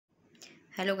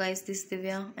Hello guys, this is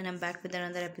Divya and I'm back with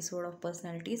another episode of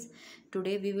Personalities.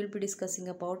 Today we will be discussing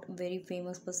about very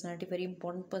famous personality, very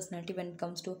important personality when it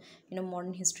comes to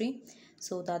modern history.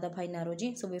 So Dadabhai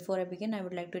Naoroji. So before I begin, I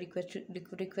would like to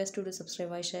request you to subscribe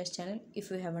Vysh's channel if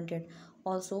you haven't yet.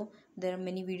 Also, there are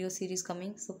many video series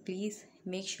coming, so please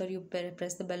make sure you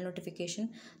press the bell notification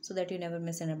so that you never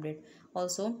miss an update.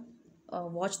 Also,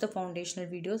 watch the foundational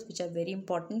videos which are very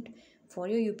important for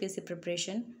your UPSC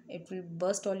preparation. It will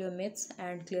burst all your myths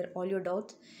and clear all your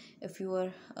doubts. If you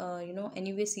are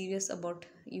anyway serious about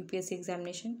UPSC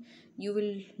examination, you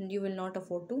will not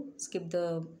afford to skip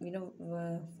the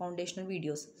foundational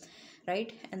videos,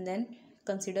 right? And then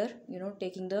consider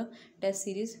taking the test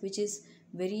series, which is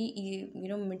very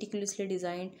meticulously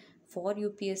designed for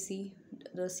UPSC.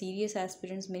 The serious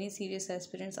aspirants, many serious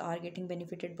aspirants are getting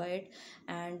benefited by it,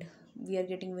 and we are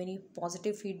getting many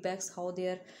positive feedbacks how they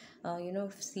are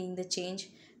seeing the change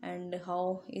and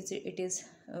how it is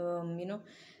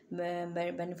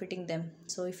benefiting them.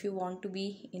 So if you want to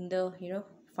be in the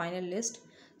final list,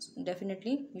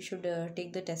 definitely you should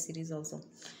take the test series also,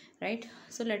 right?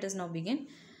 So let us now begin.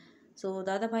 So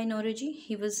Dadabhai Naoroji,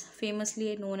 he was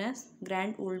famously known as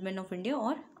Grand Old Man of India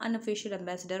or Unofficial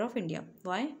Ambassador of India.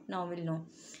 Why? Now we'll know.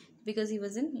 Because he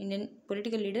was an Indian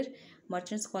political leader,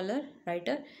 merchant, scholar,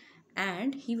 writer,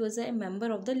 and he was a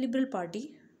member of the Liberal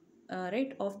Party,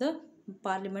 right, of the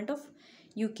Parliament of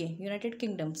UK, United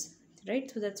Kingdoms, right?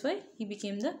 So that's why he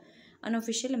became the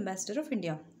Unofficial Ambassador of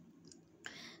India.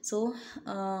 So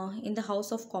in the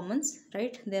House of Commons,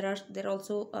 right, there are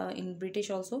also in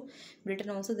Britain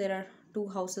also there are two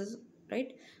houses,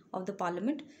 right, of the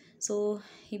Parliament. So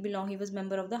he was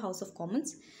member of the House of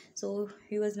Commons. So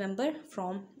he was member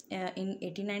from in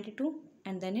 1892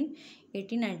 and then in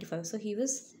 1895. So he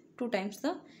was two times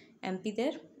the MP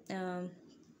there.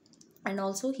 And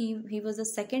also he was the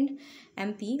second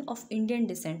MP of Indian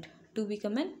descent to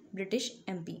become a British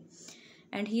MP,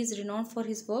 and he is renowned for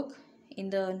his work in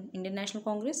the Indian National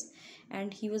Congress,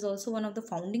 and he was also one of the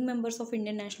founding members of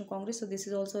Indian National Congress. So this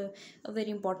is also a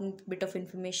very important bit of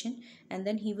information. And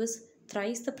then he was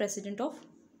thrice the president of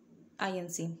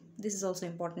INC. This is also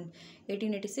important.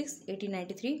 1886,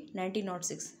 1893,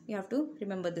 1906. You have to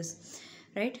remember this,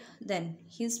 right? Then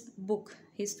his book,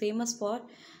 he's famous for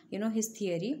his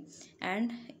theory,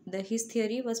 and his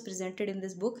theory was presented in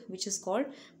this book, which is called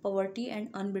Poverty and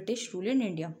Un-British Rule in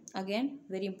India. Again,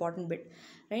 very important bit,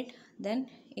 right? Then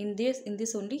in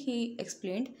this only he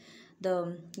explained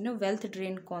the wealth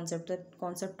drain concept, the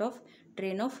concept of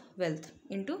drain of wealth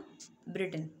into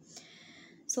Britain.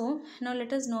 So now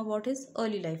let us know about his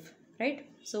early life, right?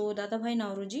 So Dadabhai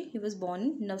Naoroji, he was born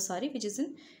in Navsari, which is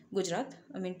in Gujarat,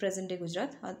 present day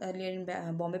Gujarat, earlier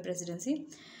in Bombay Presidency.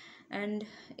 And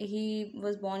he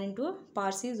was born into a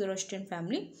Parsi Zoroastrian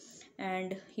family,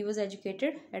 and he was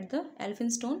educated at the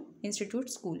Elphinstone Institute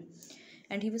School,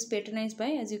 and he was patronized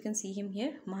by, as you can see him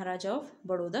here, Maharaja of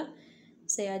Baroda,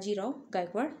 Sayaji Rao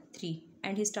Gaikwad III,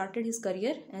 and he started his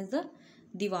career as the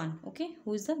Diwan,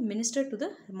 who is the minister to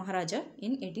the Maharaja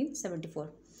in 1874.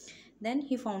 Then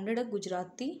he founded a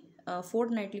Gujarati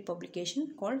fortnightly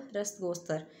publication called Rast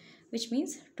Gostar, which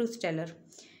means truth teller.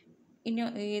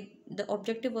 The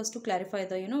objective was to clarify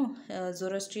the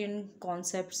Zoroastrian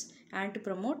concepts and to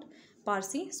promote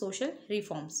Parsi social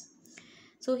reforms.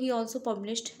 So he also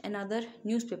published another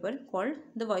newspaper called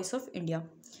The Voice of India,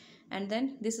 and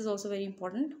then this is also very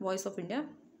important, Voice of India.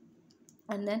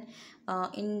 And then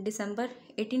in December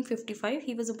 1855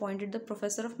 he was appointed the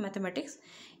professor of mathematics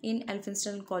in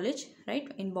Elphinstone College,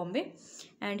 right, in Bombay,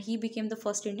 and he became the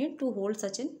first Indian to hold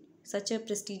such a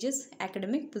prestigious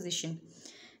academic position.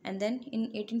 And then in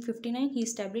 1859 he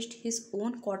established his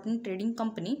own cotton trading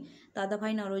company,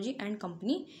 Dadabhai Naoroji and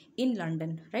Company, in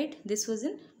London, right? This was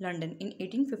in London in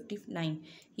 1859.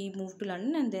 He moved to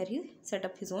London and there he set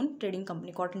up his own trading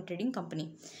company, cotton trading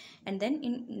company. And then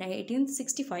in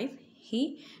 1865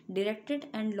 he directed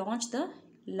and launched the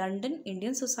London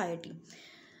Indian Society,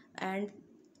 and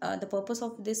the purpose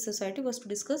of this society was to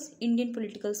discuss Indian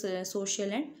political,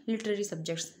 social and literary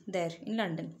subjects there in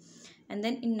London. And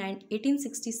then in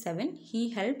 1867 he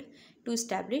helped to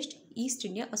establish East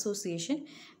India Association,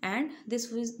 and this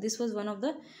was one of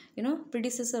the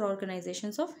predecessor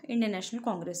organizations of Indian National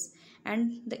Congress,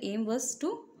 and the aim was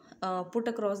to put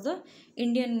across the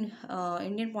Indian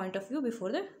point of view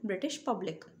before the British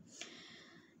public.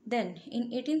 Then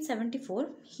in 1874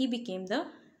 he became the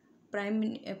Prime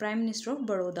Minister of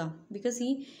Baroda, because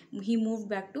he moved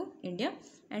back to India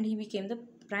and he became the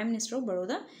Prime Minister of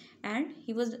Baroda, and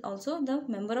he was also the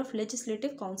member of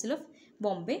Legislative Council of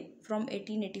Bombay from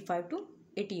 1885 to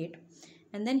 88.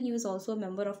 And then he was also a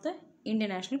member of the Indian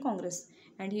National Congress,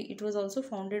 and it was also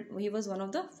founded, he was one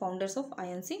of the founders of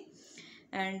INC.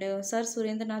 And Sir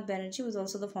Surendranath Banerjee was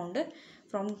also the founder,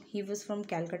 he was from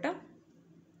Calcutta.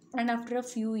 And after a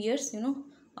few years,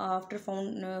 after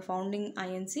founding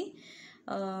INC,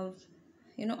 I'm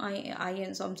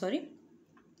sorry,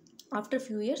 after a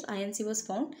few years INC was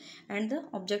found, and the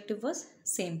objective was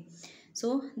same.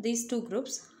 So these two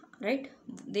groups, right,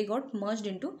 they got merged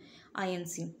into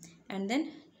INC. And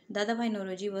then Dadabhai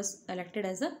Naoroji was elected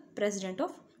as the president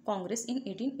of Congress in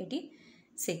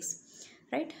 1886,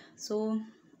 right? So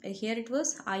here it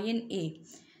was INA.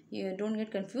 You don't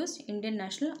get confused, Indian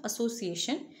National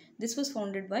Association. This was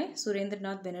founded by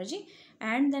Surendranath Banerjee,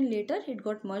 and then later it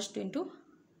got merged into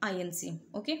INC,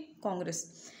 okay,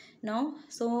 Congress. Now,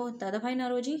 so Dadabhai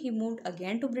Naoroji, he moved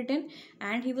again to Britain,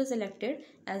 and he was elected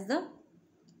as the,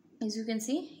 as you can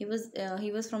see, he was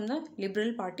from the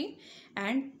Liberal Party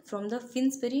and from the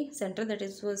Finsbury Centre, that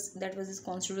was his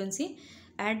constituency.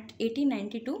 At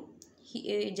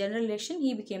 1892, general election,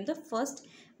 he became the first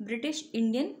British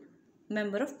Indian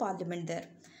member of Parliament there.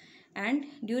 And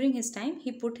during his time,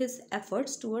 he put his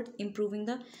efforts towards improving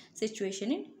the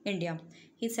situation in India.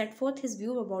 He set forth his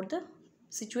view about the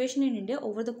situation in India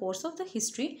over the course of the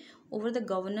history, over the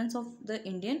governance of the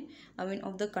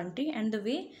of the country, and the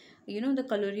way the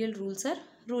colonial rules are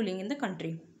ruling in the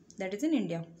country, that is in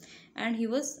India. And he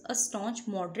was a staunch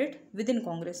moderate within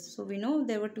Congress. So we know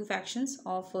there were two factions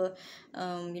of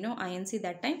INC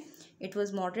that time. It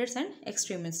was moderates and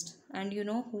extremists. And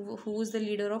who is the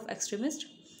leader of extremist?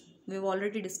 We've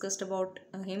already discussed about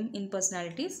him in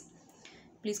personalities.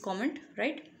 Please comment,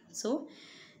 right? So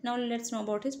now let's know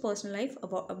about his personal life,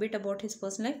 a bit about his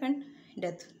personal life and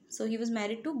death. So he was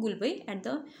married to Gulbai at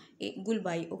the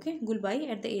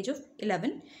age of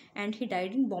 11, and he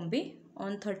died in Bombay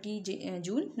on 30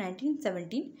 June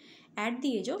 1917 at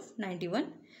the age of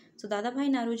 91. So Dadabhai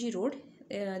Naoroji Road,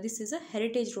 this is a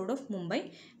heritage road of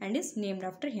Mumbai and is named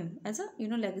after him as a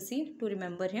legacy to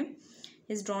remember him.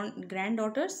 His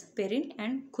granddaughters Perin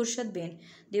and Khurshad Bain,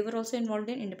 they were also involved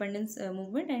in independence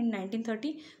movement, and in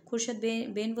 1930 Khurshad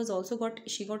Bain was also got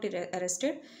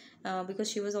arrested because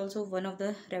she was also one of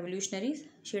the revolutionaries.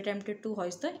 She attempted to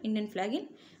hoist the Indian flag in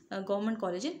government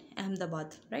college in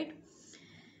Ahmedabad, right?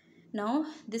 Now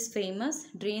this famous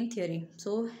drain theory.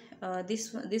 So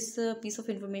this piece of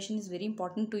information is very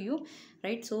important to you,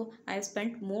 right? So I have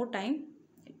spent more time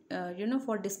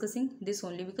for discussing this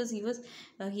only because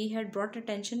he had brought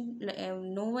attention,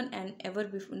 no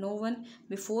one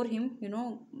before him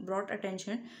brought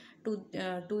attention to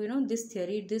this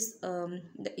theory,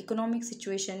 the economic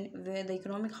situation, where the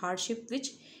economic hardship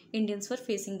which Indians were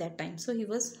facing that time. So he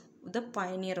was the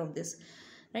pioneer of this,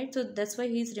 right? So that's why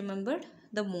he is remembered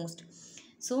the most.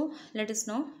 So let us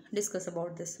now discuss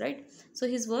about this, right? So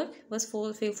his work was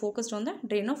focused on the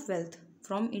drain of wealth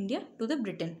from India to the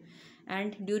Britain,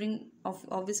 and during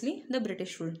obviously the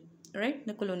British rule, right,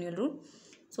 the colonial rule.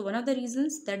 So one of the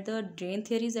reasons that the drain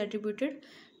theory is attributed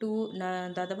to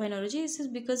Dadabhai Naoroji is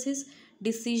because his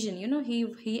decision,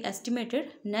 he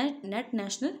estimated net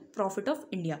national profit of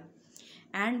India,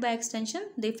 and by extension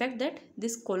the effect that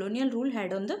this colonial rule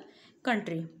had on the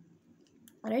country,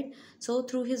 right? So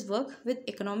through his work with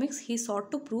economics, he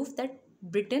sought to prove that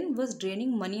Britain was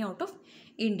draining money out of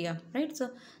India, right?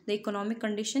 So the economic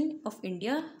condition of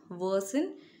India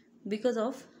worsened because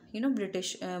of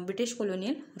British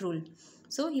colonial rule.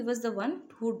 So he was the one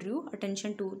who drew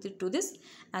attention to this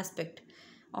aspect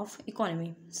of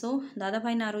economy. So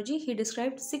Dadabhai Naoroji, he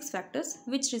described 6 factors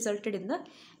which resulted in the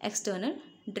external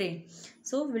drain.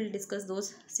 So we'll discuss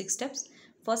those 6 steps.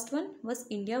 First one was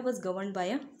India was governed by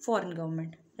a foreign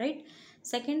government, right?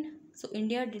 Second, so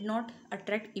India did not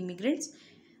attract immigrants,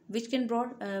 which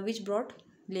brought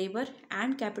labor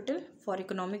and capital for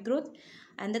economic growth.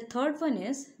 And the third one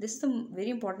is, this is the very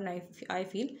important, I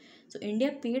feel. So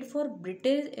India paid for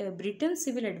Britain's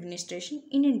civil administration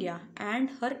in India and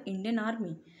her Indian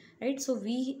army, right? So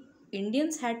we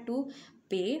Indians had to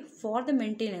pay for the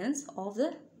maintenance of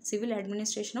the civil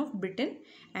administration of Britain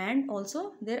and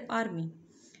also their army,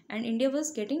 and India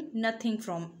was getting nothing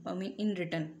from in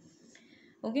return.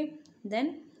 Okay,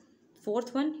 then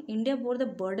fourth one, India bore the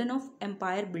burden of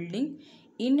empire building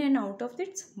in and out of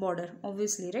its border,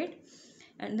 obviously, right?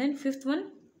 And then fifth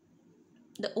one,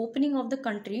 the opening of the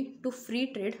country to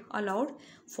free trade allowed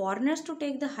foreigners to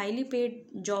take the highly paid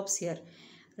jobs here,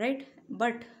 right?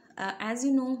 But as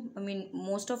you know,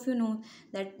 most of you know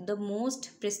that the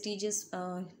most prestigious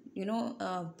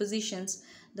positions,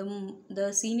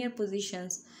 the senior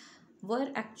positions were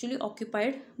actually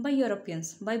occupied by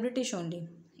Europeans, by British only.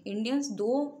 Indians,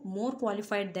 though more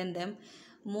qualified than them,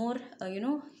 more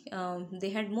they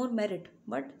had more merit,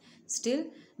 but still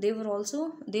they were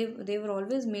also they were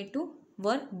always made to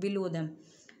work below them.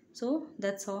 So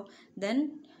that's how.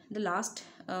 Then the last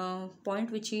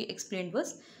point which he explained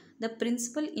was the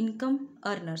principal income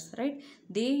earners, right?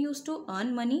 They used to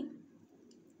earn money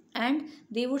and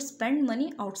they would spend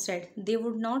money outside. They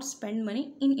would not spend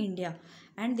money in India,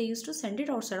 and they used to send it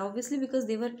outside, obviously because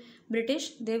they were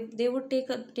British. They would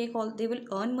take all, they will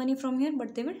earn money from here,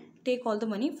 but they will take all the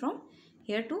money from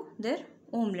here to their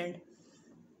homeland.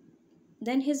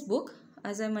 Then his book,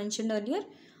 as I mentioned earlier,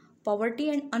 Poverty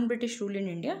and Un-British Rule in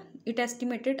India, it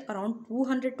estimated around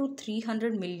 200 to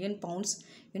 300 million pounds,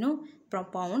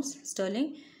 pounds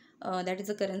sterling, that is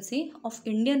the currency of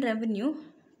Indian revenue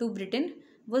to Britain,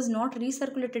 was not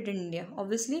recirculated in India.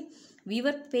 Obviously, we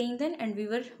were paying then, and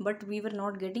but we were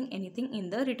not getting anything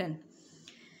in the return.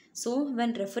 So,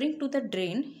 when referring to the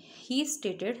drain, he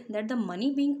stated that the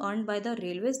money being earned by the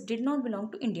railways did not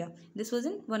belong to India. This was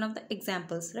in one of the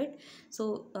examples, right?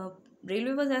 So,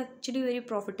 railway was actually very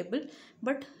profitable,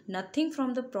 but nothing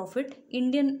from the profit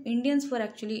Indians were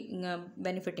actually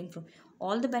benefiting from.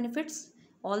 All the benefits,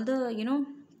 all the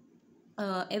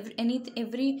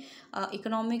every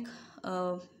economic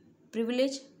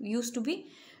privilege used to be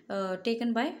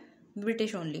taken by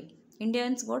British only.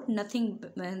 Indians got nothing.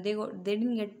 They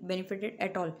didn't get benefited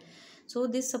at all. So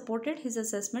this supported his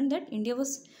assessment that India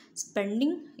was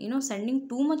spending, sending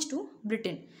too much to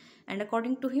Britain, and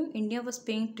according to him, India was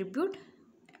paying tribute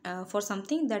for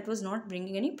something that was not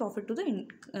bringing any profit to the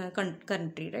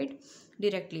country, right,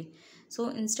 directly. So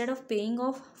instead of paying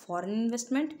off foreign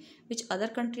investment, which other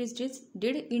countries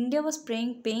did, India was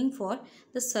paying for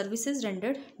the services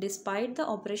rendered despite the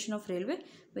operation of railway,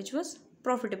 which was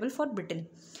profitable for Britain.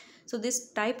 So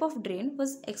this type of drain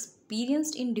was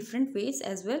experienced in different ways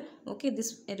as well. Okay,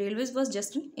 this railways was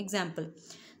just an example.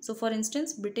 So for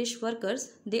instance, British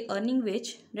workers, they earning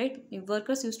wage, right?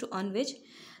 Workers used to earn wage.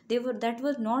 That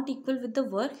was not equal with the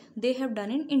work they have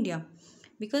done in India,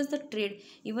 because the trade,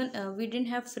 even we didn't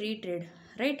have free trade,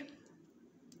 right?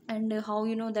 And how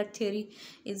that theory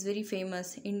is very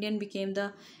famous. Indian became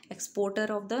the exporter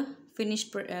of the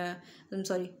exporter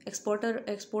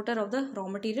of the raw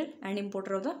material and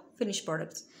importer of the finished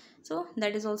products. So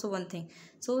that is also one thing.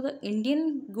 So the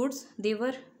Indian goods, they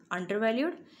were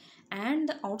undervalued, and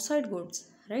the outside goods,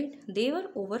 right, they were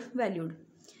overvalued.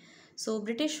 So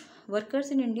British workers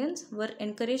and Indians were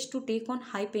encouraged to take on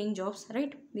high paying jobs,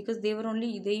 right, because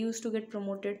they used to get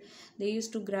promoted. They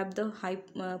used to grab the high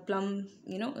plum,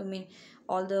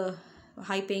 all the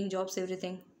high paying jobs,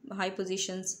 everything, high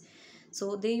positions.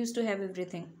 So they used to have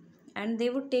everything, and they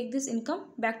would take this income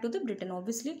back to the Britain,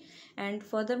 obviously. And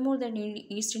furthermore, that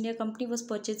East India Company was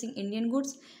purchasing Indian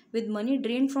goods with money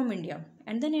drained from India,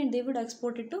 and then they would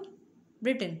export it to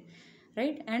Britain,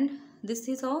 right? And this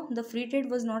is how the free trade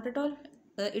was not at all,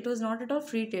 it was not at all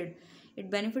free trade. It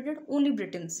benefited only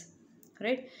Britons,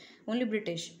 right? Only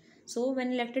British. So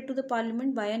when elected to the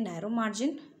parliament by a narrow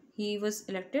margin, he was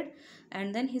elected,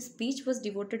 and then his speech was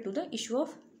devoted to the issue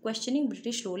of questioning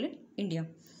British role in India.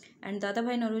 And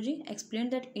Dadabhai Naoroji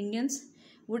explained that Indians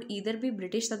would either be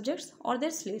British subjects or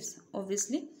their slaves,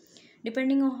 obviously,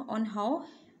 depending on how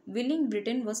willing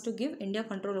Britain was to give India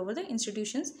control over the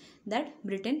institutions that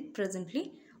Britain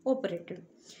presently operated.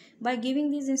 By giving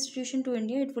these institutions to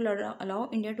India, it will allow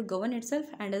India to govern itself,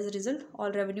 and as a result,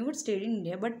 all revenue would stay in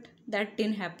India. But that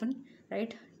didn't happen,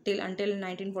 right, until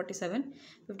 1947,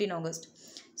 15 August.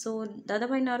 So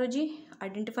Dadabhai Naoroji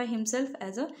identified himself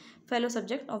as a fellow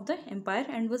subject of the empire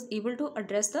and was able to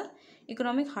address the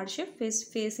economic hardship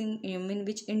in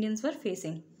which Indians were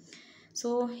facing.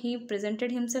 So he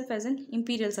presented himself as an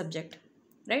imperial subject,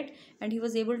 right, and he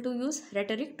was able to use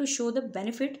rhetoric to show the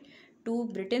benefit to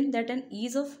Britain that an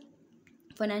ease of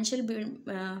financial burden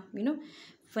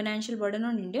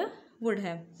on India would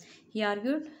have. He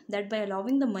argued that by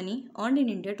allowing the money earned in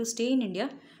India to stay in India,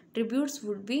 tributes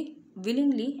would be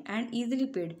willingly and easily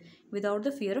paid without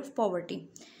the fear of poverty.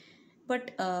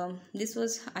 But this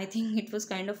was, I think it was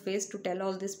kind of waste to tell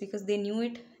all this, because they knew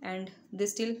it, and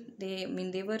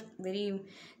they were very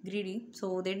greedy,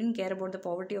 so they didn't care about the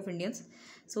poverty of Indians.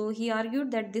 So he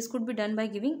argued that this could be done by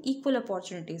giving equal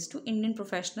opportunities to Indian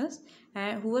professionals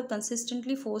who were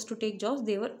consistently forced to take jobs.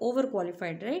 They were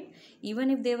overqualified, right? Even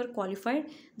if they were qualified,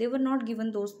 they were not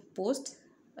given those posts,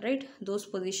 right, those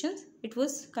positions. It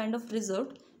was kind of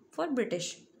reserved for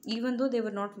British, even though they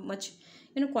were not much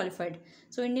qualified.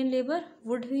 So Indian labor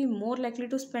would be more likely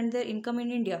to spend their income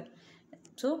in India.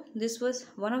 So this was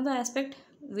one of the aspect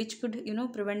which could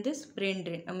prevent this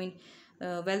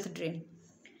wealth drain.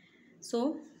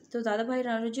 So Dadabhai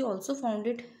Naoroji also found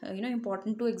it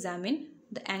important to examine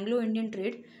the Anglo-Indian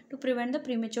trade to prevent the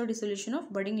premature dissolution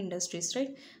of budding industries,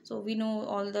 right? So we know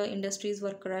all the industries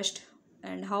were crushed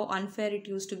and how unfair it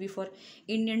used to be for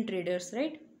Indian traders,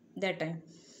 right, that time.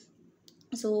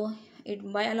 So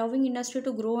by allowing industry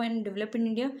to grow and develop in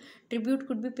India, tribute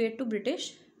could be paid to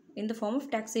British in the form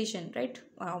of taxation, right?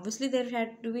 Obviously there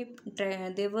had to be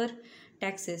there were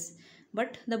taxes,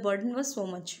 but the burden was so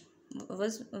much,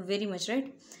 was very much,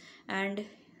 right? and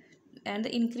and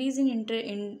the increase in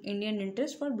Indian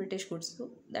interest for British goods, so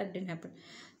that didn't happen.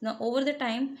 Now over the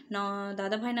time, now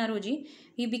Dadabhai Naoroji,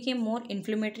 he became more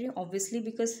inflammatory, obviously,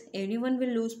 because anyone will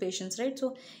lose patience, right?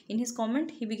 So in his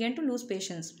comment he began to lose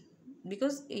patience,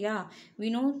 because yeah, we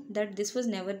know that this was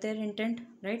never their intent,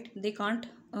 right? They can't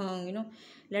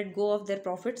let go of their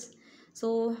profits.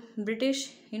 So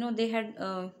British, they had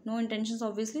no intentions,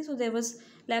 obviously, so there was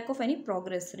lack of any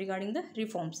progress regarding the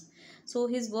reforms. So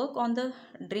his work on the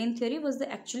drain theory was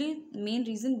the actually main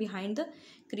reason behind the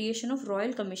creation of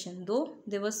Royal Commission. Though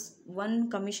there was one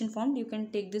commission formed, you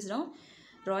can take this down,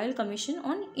 Royal Commission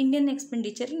on Indian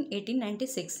Expenditure in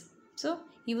 1896. So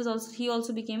he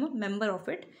also became a member of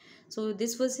it. So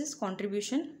this was his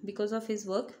contribution because of his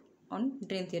work on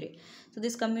drain theory. So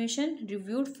this commission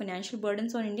reviewed financial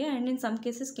burdens on India, and in some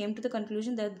cases came to the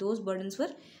conclusion that those burdens were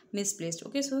misplaced.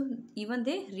 Okay, so even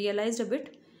they realized a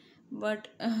bit, but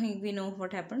we know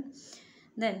what happened.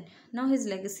 Then now his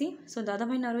legacy. So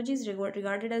Dadabhai Naoroji is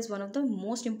regarded as one of the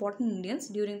most important Indians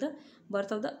during the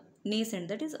birth of the nascent,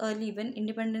 that is early, when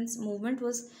independence movement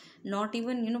was not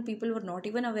even, people were not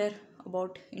even aware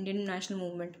about Indian national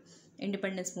movement,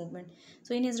 independence movement.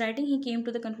 So in his writing he came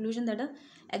to the conclusion that a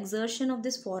exertion of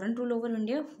this foreign rule over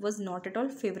India was not at all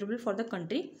favorable for the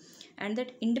country, and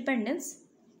that independence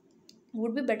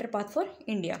would be better path for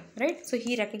India, right? So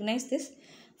he recognized this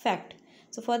fact.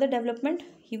 So further development,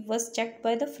 he was checked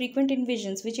by the frequent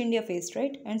invasions which India faced,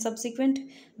 right, and subsequent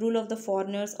rule of the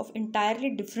foreigners of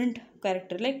entirely different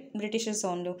character, like Britishers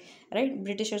only, right,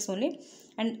 Britishers only,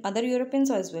 and other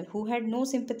Europeans as well, who had no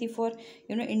sympathy for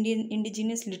Indian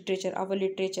indigenous literature, our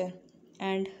literature,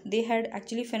 and they had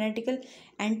actually fanatical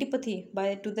antipathy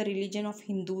to the religion of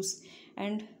Hindus,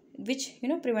 and which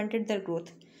prevented their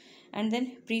growth. And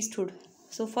then priesthood,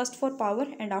 so first for power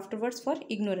and afterwards for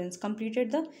ignorance,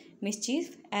 completed the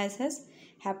mischief, as has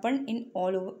happened in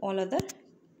all other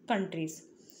countries.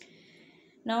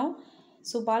 Now,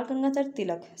 so Bal Gangadhar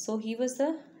Tilak, so he was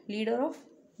the leader of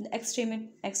the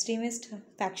extremist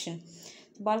faction.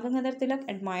 Bal Gangadhar Tilak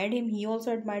admired him. He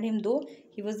also admired him, though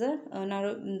he was the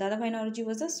Dadabhai Naoroji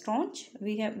was a staunch.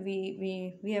 We have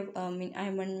I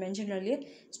have mentioned earlier,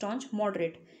 staunch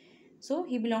moderate. So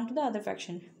he belonged to the other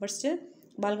faction, but still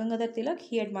Bal Gangadhar Tilak,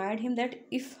 he admired him that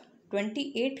if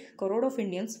 28 crore of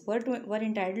Indians were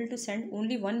entitled to send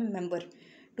only one member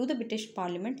to the British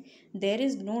Parliament, there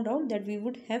is no doubt that we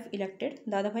would have elected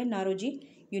Dadabhai Naoroji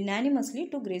unanimously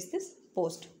to grace this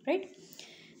post, right?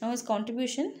 Now his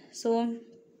contribution. So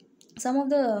some of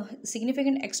the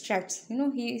significant extracts,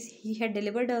 he had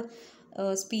delivered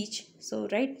a speech, so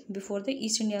right before the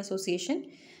East India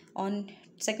Association on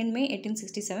 2nd May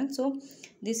 1867. So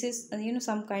this is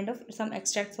some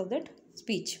extracts of that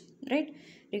speech, right,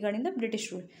 regarding the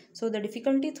British rule. So the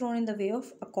difficulty thrown in the way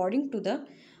of according to the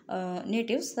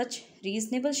natives such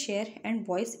reasonable share and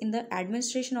voice in the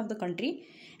administration of the country,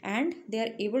 and they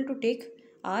are able to take,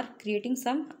 are creating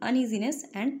some uneasiness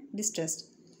and distrust.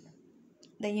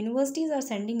 The universities are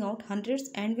sending out hundreds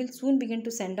and will soon begin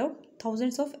to send out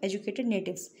thousands of educated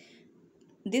natives.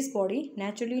 This body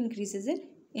naturally increases in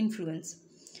influence.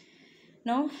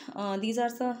 Now these are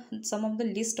some of the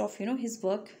list of his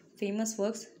famous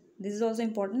works. This is also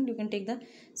important, you can take the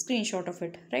screenshot of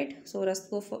it, right? So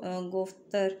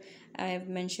Goftar, I have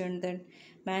mentioned, that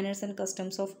manners and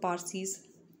customs of Parsis,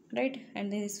 right?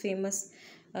 And then his famous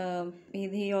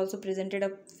he also presented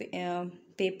a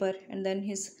paper, and then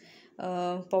his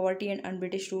poverty and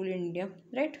un-British rule in India,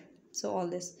 right? So all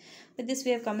this, with this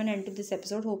we have come an end to this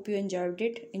episode. Hope you enjoyed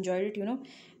it,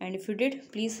 and if you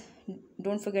did, please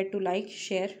don't forget to like,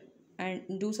 share, and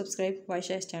do subscribe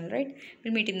Vysh's channel, right?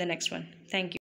 We'll meet in the next one. Thank you.